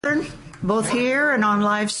both here and on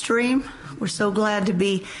live stream. We're so glad to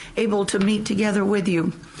be able to meet together with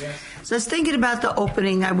you. Yes. So I was thinking about the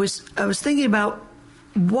opening. I was thinking about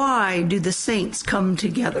why do the saints come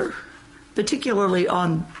together, particularly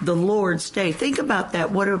on the Lord's Day. Think about that.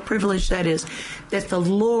 What a privilege that is, that the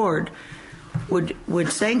Lord would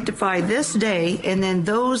sanctify this day, and then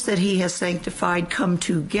those that He has sanctified come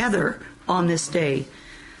together on this day.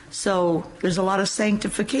 So there's a lot of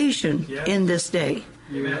sanctification in this day.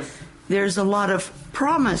 Amen. There's a lot of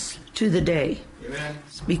promise to the day. Amen.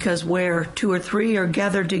 Because where two or three are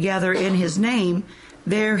gathered together in His name,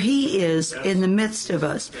 there He is in the midst of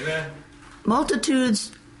us. Amen.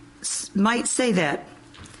 Multitudes might say that,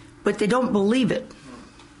 but they don't believe it,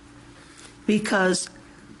 because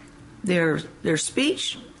their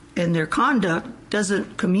speech and their conduct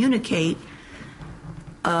doesn't communicate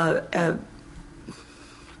an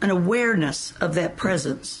awareness of that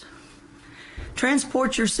presence.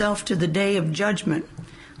 Transport yourself to the day of judgment,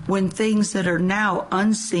 when things that are now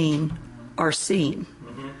unseen are seen.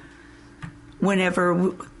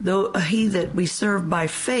 Whenever he that we serve by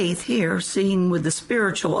faith here, seeing with the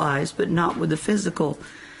spiritual eyes but not with the physical,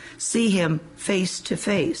 see Him face to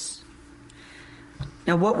face.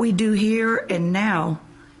 Now what we do here and now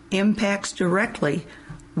impacts directly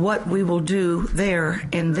what we will do there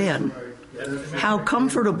and then. How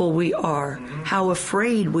comfortable we are, how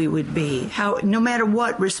afraid we would be, how no matter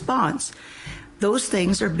what response, those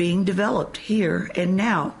things are being developed here and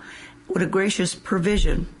now. What a gracious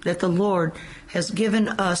provision that the Lord has given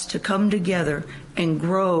us to come together and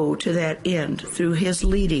grow to that end through His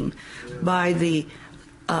leading, by the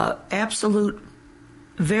absolute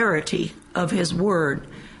verity of His Word,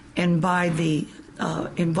 and by the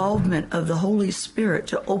involvement of the Holy Spirit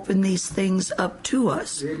to open these things up to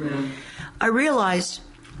us. Amen. I realized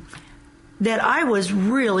that I was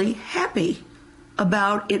really happy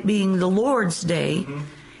about it being the Lord's Day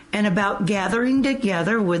and about gathering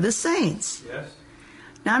together with the saints. Yes.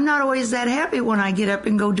 Now, I'm not always that happy when I get up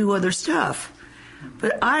and go do other stuff,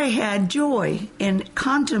 but I had joy in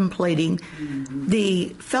contemplating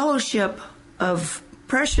the fellowship of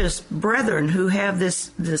precious brethren who have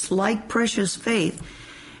this like precious faith.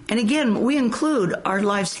 And again, we include our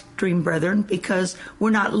live stream brethren because we're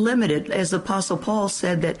not limited, as Apostle Paul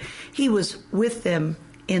said, that he was with them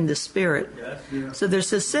in the Spirit. Yes. Yeah. So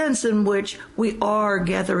there's a sense in which we are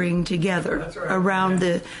gathering together around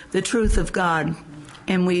the truth of God.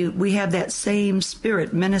 And we have that same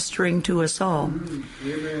Spirit ministering to us all.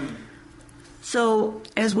 Amen. So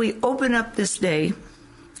as we open up this day,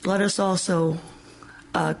 let us also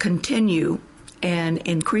continue and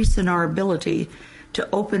increase in our ability to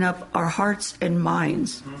open up our hearts and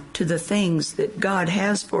minds to the things that God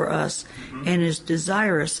has for us and is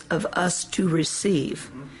desirous of us to receive.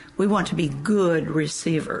 We want to be good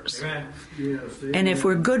receivers. Amen. Yes, And if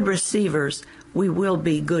we're good receivers, we will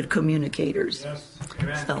be good communicators. Yes.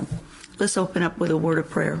 Amen. So let's open up with a word of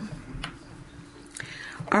prayer.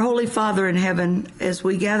 Our Holy Father in heaven, as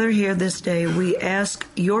we gather here this day, we ask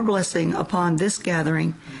your blessing upon this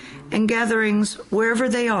gathering and gatherings wherever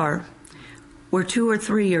they are, where two or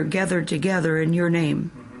three are gathered together in your name.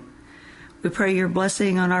 We pray your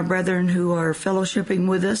blessing on our brethren who are fellowshipping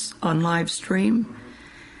with us on live stream.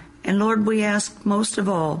 And Lord, we ask most of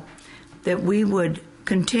all that we would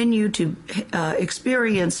continue to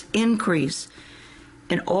experience increase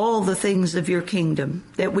in all the things of your kingdom,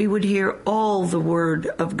 that we would hear all the word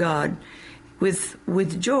of God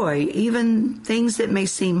with joy, even things that may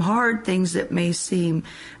seem hard, things that may seem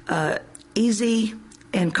easy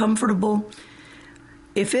and comfortable.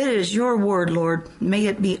 If it is your word, Lord, may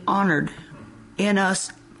it be honored in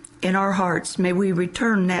us, in our hearts. May we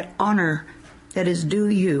return that honor that is due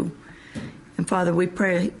you. And Father, we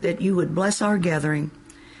pray that you would bless our gathering,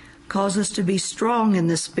 cause us to be strong in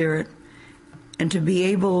the Spirit, and to be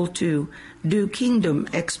able to do kingdom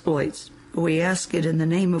exploits. We ask it in the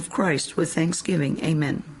name of Christ with thanksgiving.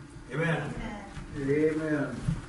 Amen. Amen. Amen.